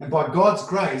 And by God's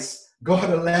grace, God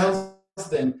allows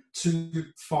them to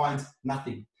find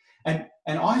nothing. And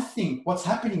I think what's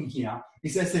happening here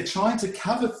is as they're trying to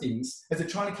cover things, they're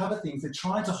trying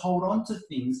to hold on to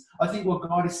things. I think what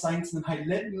God is saying to them, hey,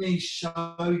 let me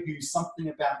show you something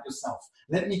about yourself.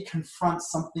 Let me confront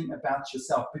something about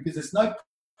yourself, because there's no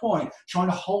point trying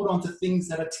to hold on to things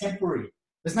that are temporary.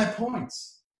 There's no point.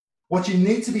 What you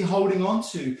need to be holding on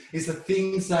to is the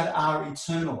things that are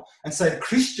eternal. And so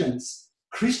Christians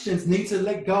need to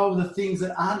let go of the things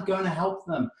that aren't going to help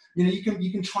them. You know,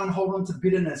 you can try and hold on to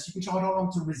bitterness. You can try and hold on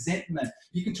to resentment.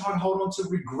 You can try and hold on to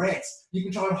regret. You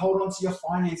can try and hold on to your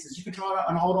finances. You can try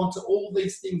and hold on to all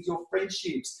these things, your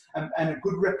friendships and a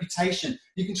good reputation.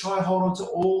 You can try and hold on to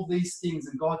all these things.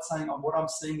 And God's saying, oh, what I'm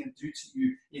seeing it do to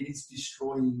you, it is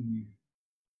destroying you.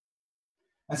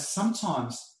 And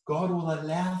sometimes God will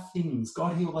allow things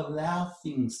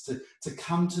to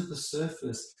come to the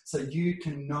surface so you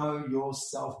can know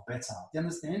yourself better. Do you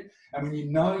understand? And when you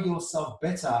know yourself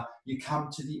better, you come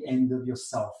to the end of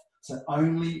yourself. So it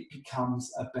only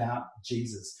becomes about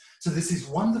Jesus. So there's this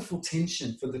wonderful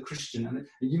tension for the Christian, and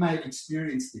you may have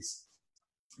experienced this,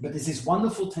 but there's this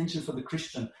wonderful tension for the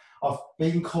Christian of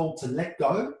being called to let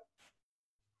go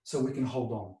so we can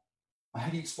hold on. How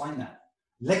do you explain that?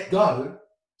 Let go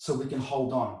so we can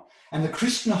hold on. And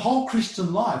the whole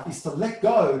Christian life is to let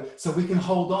go so we can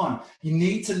hold on. You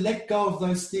need to let go of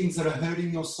those things that are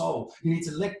hurting your soul. You need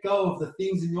to let go of the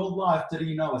things in your life that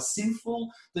you know are sinful,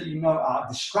 that you know are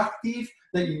destructive,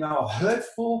 that you know are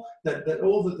hurtful, that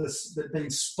being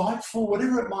spiteful,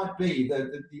 whatever it might be,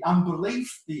 the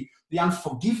unbelief, the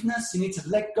unforgiveness. You need to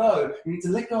let go. You need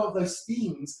to let go of those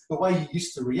things, the way you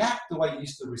used to react, the way you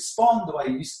used to respond, the way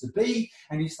you used to be,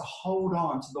 and you used to hold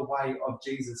on to the way of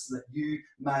Jesus so that you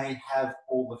may have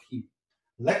all of him.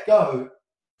 Let go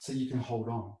so you can hold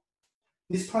on.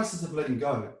 This process of letting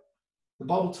go, the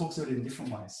Bible talks about it in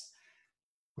different ways.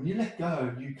 When you let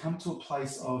go, you come to a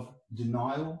place of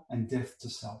denial and death to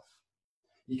self.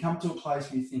 You come to a place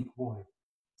where you think, boy,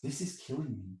 this is killing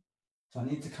me. So I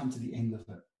need to come to the end of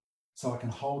it so I can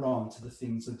hold on to the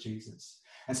things of Jesus.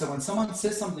 And so when someone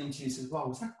says something to you, says, well,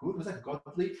 was that good? Was that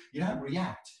godly? You don't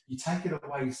react. You take it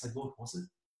away. You say, Lord, was it?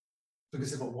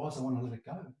 Because if it was, I want to let it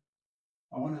go.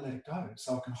 I want to let it go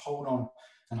so I can hold on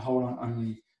and hold on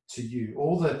only to you.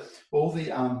 All the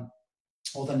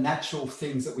natural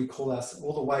things that we call us,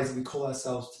 all the ways that we call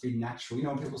ourselves to be natural. You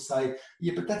know, when people say,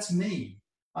 yeah, but that's me.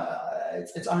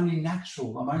 It's only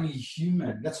natural. I'm only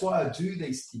human. That's why I do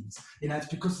these things. You know, it's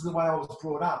because of the way I was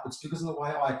brought up. It's because of the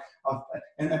way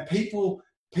and people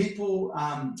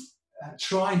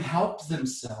try and help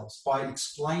themselves by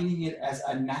explaining it as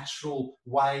a natural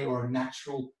way or a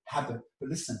natural habit. But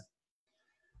listen,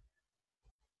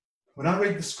 when I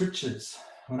read the scriptures,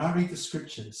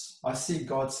 I see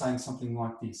God saying something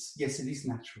like this. Yes, it is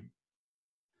natural,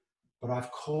 but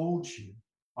I've called you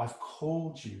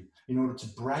in order to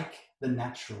break the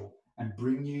natural and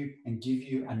bring you and give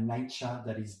you a nature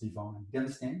that is divine. Do you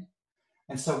understand?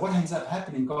 And so what ends up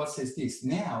happening, God says this,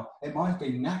 now, it might have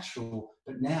been natural,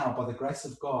 but now, by the grace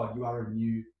of God, you are a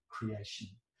new creation.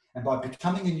 And by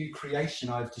becoming a new creation,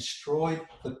 I've destroyed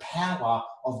the power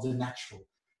of the natural.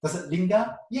 Does it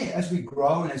linger? Yeah, as we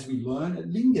grow and as we learn, it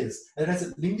lingers. And as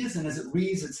it lingers and as it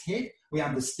rears its head, we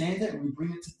understand it and we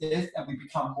bring it to death and we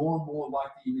become more and more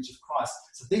like the image of Christ.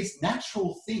 So these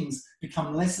natural things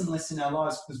become less and less in our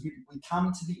lives because we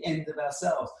come to the end of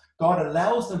ourselves. God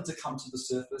allows them to come to the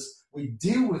surface. We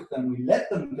deal with them, we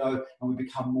let them go, and we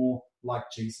become more like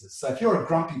Jesus. So if you're a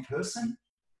grumpy person,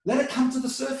 let it come to the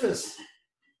surface.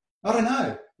 I don't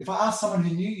know. If I ask someone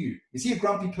who knew you, is he a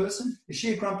grumpy person? Is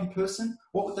she a grumpy person?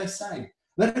 What would they say?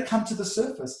 Let it come to the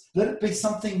surface. Let it be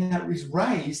something that is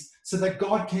raised so that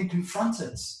God can confront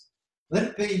it. Let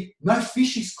it be no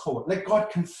fish is caught. Let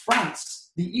God confront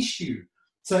the issue.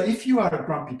 So if you are a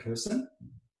grumpy person,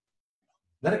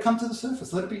 let it come to the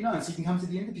surface. Let it be known so you can come to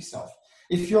the end of yourself.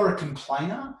 If you're a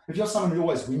complainer, if you're someone who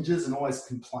always whinges and always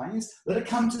complains, let it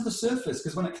come to the surface.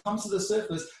 Because when it comes to the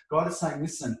surface, God is saying,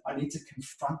 listen, I need to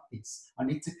confront this. I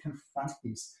need to confront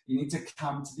this. You need to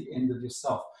come to the end of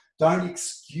yourself. Don't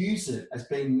excuse it as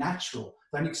being natural.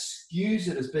 Don't excuse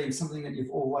it as being something that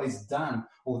you've always done,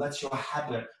 or that's your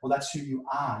habit, or that's who you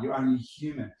are. You're only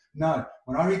human. No,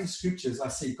 when I read the scriptures, I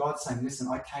see God saying, listen,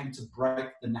 I came to break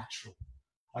the natural.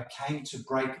 I came to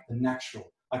break the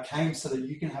natural. I came so that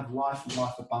you can have life and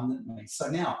life abundantly. So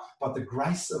now, by the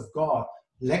grace of God,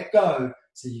 let go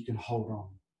so you can hold on.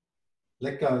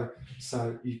 Let go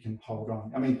so you can hold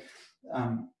on. I mean,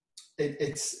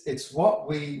 it's what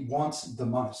we want the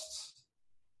most.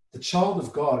 The child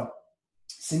of God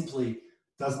simply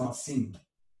does not sin.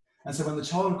 And so when the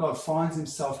child of God finds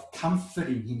himself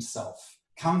comforting himself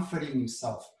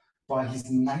by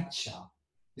his nature,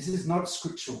 this is not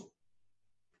scriptural.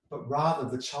 But rather,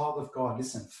 the child of God,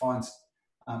 listen, finds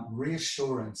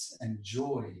reassurance and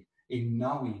joy in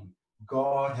knowing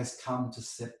God has come to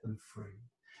set them free.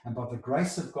 And by the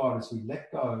grace of God, as we let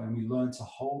go and we learn to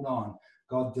hold on,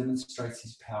 God demonstrates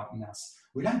his power in us.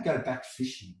 We don't go back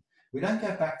fishing. We don't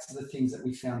go back to the things that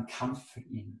we found comfort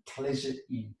in, pleasure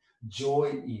in,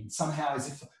 joy in, somehow as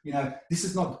if, this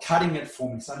is not cutting it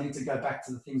for me, so I need to go back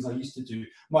to the things I used to do.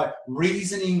 My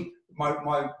reasoning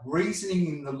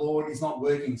in the Lord is not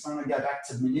working, so I'm going to go back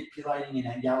to manipulating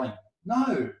and yelling.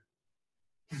 No.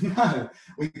 No,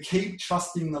 we keep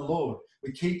trusting the Lord.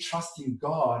 We keep trusting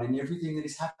God in everything that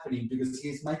is happening because he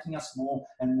is making us more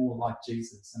and more like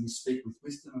Jesus. And we speak with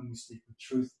wisdom and we speak with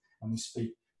truth and we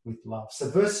speak with love. So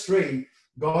verse 3,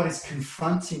 God is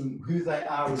confronting who they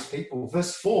are as people.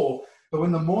 Verse 4, but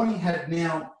when the morning had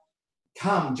now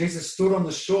come, Jesus stood on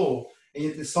the shore, and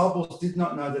his disciples did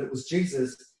not know that it was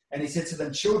Jesus. And he said to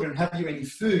them, children, have you any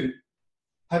food?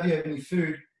 Have you any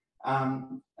food?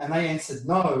 And they answered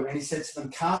no. And he said to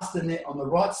them, cast the net on the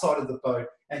right side of the boat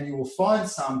and you will find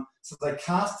some. So they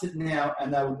cast it now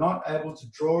and they were not able to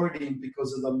draw it in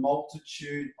because of the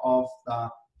multitude of the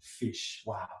fish.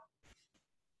 Wow.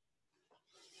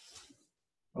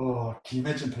 Oh, can you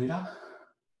imagine Peter?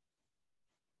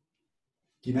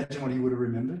 Can you imagine what he would have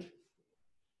remembered?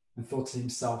 And thought to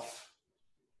himself,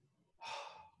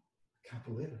 I can't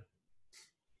believe it.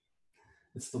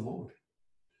 It's the Lord.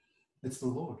 It's the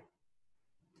Lord.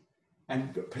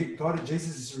 And God,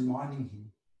 Jesus is reminding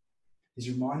him. He's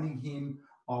reminding him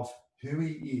of who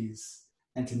he is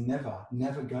and to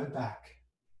never go back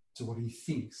to what he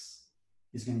thinks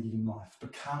is going to give him life.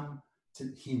 But come to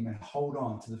him and hold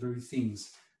on to the very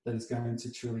things that is going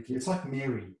to truly give. It's like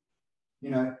Mary.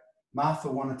 Martha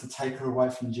wanted to take her away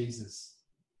from Jesus,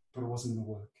 but it wasn't going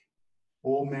to work.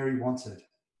 All Mary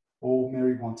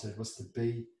wanted was to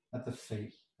be at the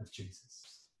feet of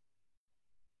Jesus.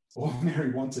 All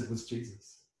Mary wanted was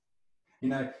Jesus.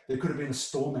 There could have been a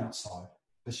storm outside,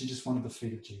 but she just wanted the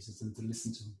feet of Jesus and to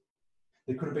listen to him.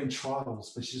 There could have been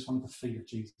trials, but she just wanted the feet of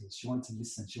Jesus. She wanted to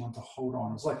listen. She wanted to hold on.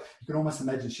 It was like, you can almost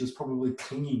imagine she was probably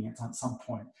clinging at some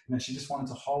point. She just wanted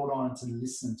to hold on and to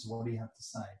listen to what he had to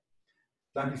say.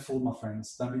 Don't be fooled, my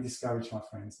friends. Don't be discouraged, my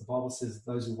friends. The Bible says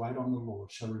those who wait on the Lord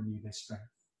shall renew their strength.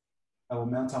 They will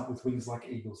mount up with wings like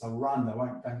eagles. They'll run. They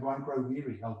won't grow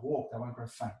weary. They'll walk. They won't grow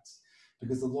faint.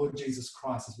 Because the Lord Jesus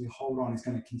Christ, as we hold on, is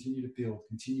going to continue to build,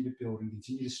 and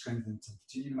continue to strengthen, to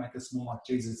continue to make us more like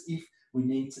Jesus if we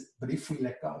need to. But if we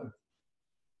let go,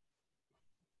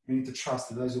 we need to trust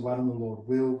that those who wait on the Lord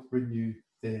will renew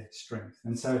their strength.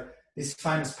 And so this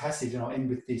famous passage, and I'll end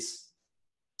with this.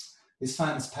 This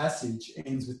famous passage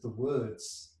ends with the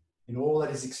words in all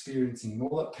that he's experiencing, and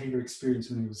all that Peter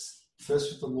experienced when he was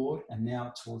first with the Lord and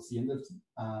now towards the end of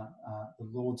the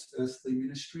Lord's earthly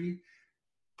ministry.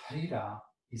 Peter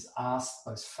is asked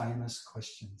those famous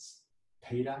questions.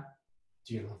 Peter,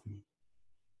 do you love me?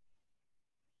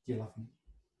 Do you love me?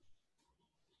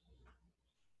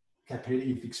 Okay, Peter,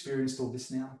 you've experienced all this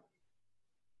now.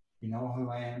 You know who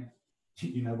I am.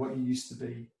 You know what you used to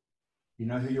be. You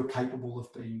know who you're capable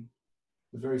of being.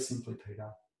 But very simply, Peter,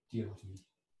 do you love me?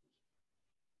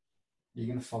 Are you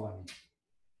going to follow me?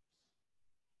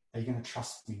 Are you going to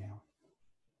trust me now?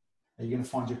 Are you going to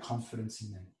find your confidence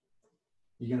in me?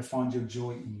 Are you going to find your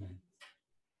joy in me?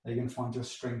 Are you going to find your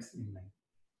strength in me?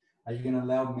 Are you going to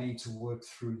allow me to work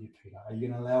through you, Peter? Are you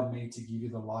going to allow me to give you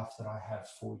the life that I have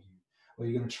for you? Or are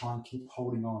you going to try and keep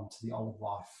holding on to the old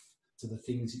life, to the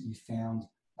things that you found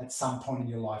at some point in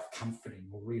your life comforting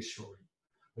or reassuring?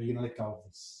 Or are you going to let go of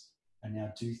this and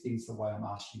now do things the way I'm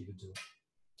asking you to do it?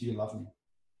 Do you love me?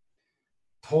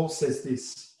 Paul says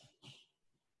this.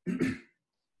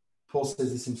 Paul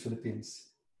says this in Philippians.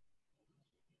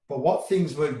 But what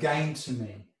things were gain to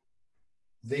me,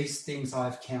 these things I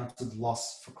have counted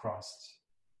loss for Christ.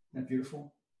 Isn't that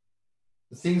beautiful?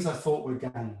 The things I thought were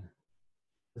gain,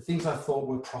 the things I thought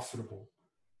were profitable,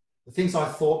 the things I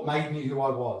thought made me who I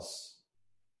was,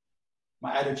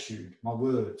 my attitude, my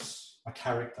words, my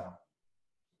character,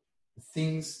 the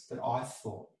things that I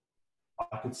thought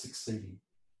I could succeed in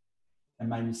and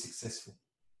made me successful.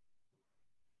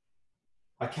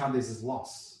 I count these as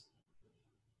loss.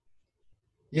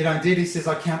 Yet indeed, he says,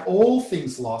 I count all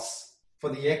things loss for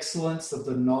the excellence of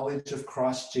the knowledge of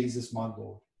Christ Jesus my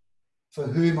Lord, for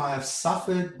whom I have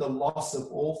suffered the loss of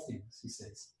all things, he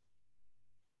says,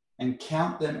 and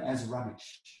count them as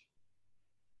rubbish,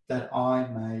 that I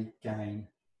may gain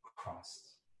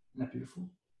Christ. Isn't that beautiful?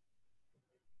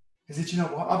 Because you know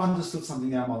what? I've understood something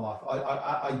now in my life.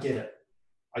 I get it.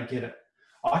 I get it.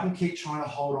 I can keep trying to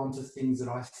hold on to things that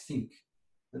I think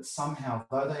that somehow,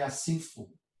 though they are sinful,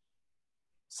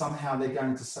 somehow they're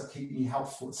going to keep me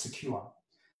helpful, secure.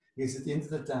 Because at the end of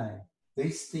the day,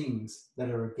 these things that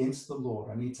are against the Lord,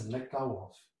 I need to let go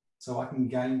of so I can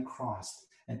gain Christ.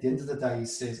 At the end of the day, he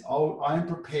says, oh, I am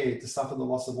prepared to suffer the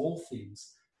loss of all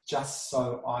things just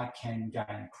so I can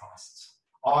gain Christ.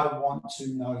 I want to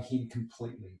know him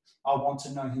completely. I want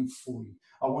to know him fully.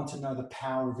 I want to know the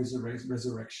power of his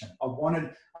resurrection. I want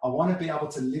to be able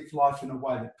to live life in a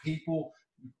way that people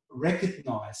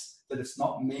recognize that it's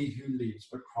not me who lives,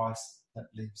 but Christ that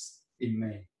lives in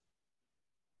me.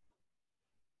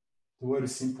 The word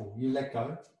is simple. You let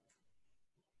go,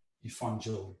 you find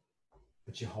joy,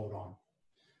 but you hold on.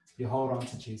 You hold on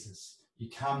to Jesus. You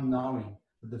come knowing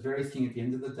that the very thing at the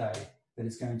end of the day that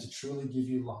is going to truly give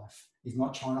you life is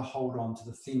not trying to hold on to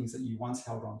the things that you once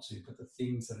held on to, but the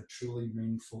things that are truly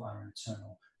meaningful and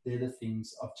eternal. They're the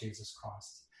things of Jesus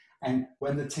Christ. And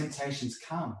when the temptations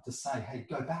come to say, hey,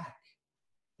 go back,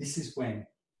 this is when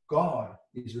God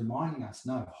is reminding us,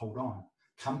 no, hold on.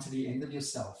 Come to the end of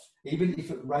yourself. Even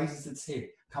if it raises its head,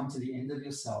 come to the end of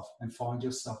yourself and find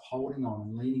yourself holding on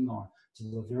and leaning on to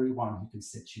the very one who can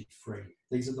set you free.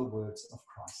 These are the words of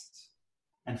Christ.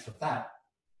 And for that,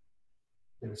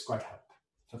 there is great hope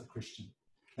for the Christian.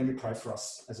 Let me pray for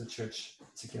us as a church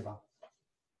together.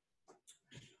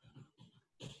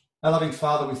 Our loving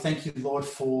Father, we thank you, Lord,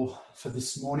 for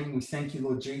this morning. We thank you,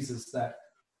 Lord Jesus, that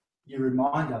you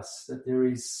remind us that there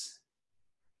is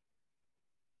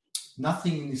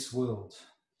nothing in this world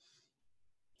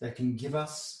that can give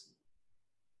us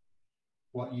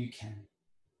what you can.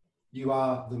 You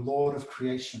are the Lord of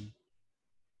creation.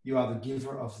 You are the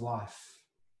giver of life.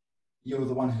 You are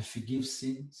the one who forgives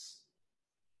sins.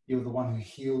 You are the one who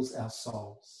heals our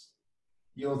souls.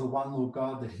 You are the one, Lord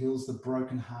God, that heals the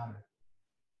brokenhearted.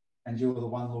 And you are the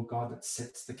one, Lord God, that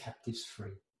sets the captives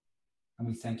free. And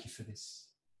we thank you for this.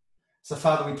 So,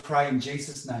 Father, we pray in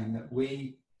Jesus' name that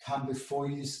we come before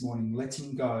you this morning,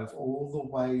 letting go of all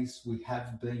the ways we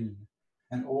have been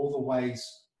and all the ways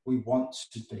we want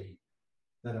to be,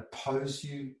 that oppose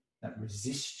you, that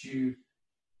resist you,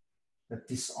 that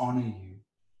dishonor you.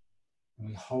 And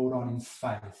we hold on in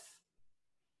faith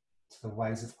to the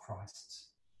ways of Christ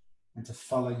and to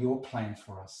follow your plan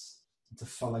for us and to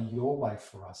follow your way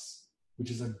for us,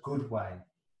 which is a good way,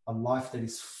 a life that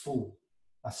is full,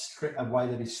 a way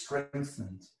that is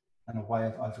strengthened, and a way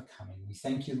of overcoming. We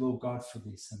thank you, Lord God, for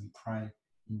this, and we pray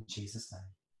in Jesus' name.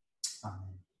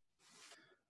 Amen.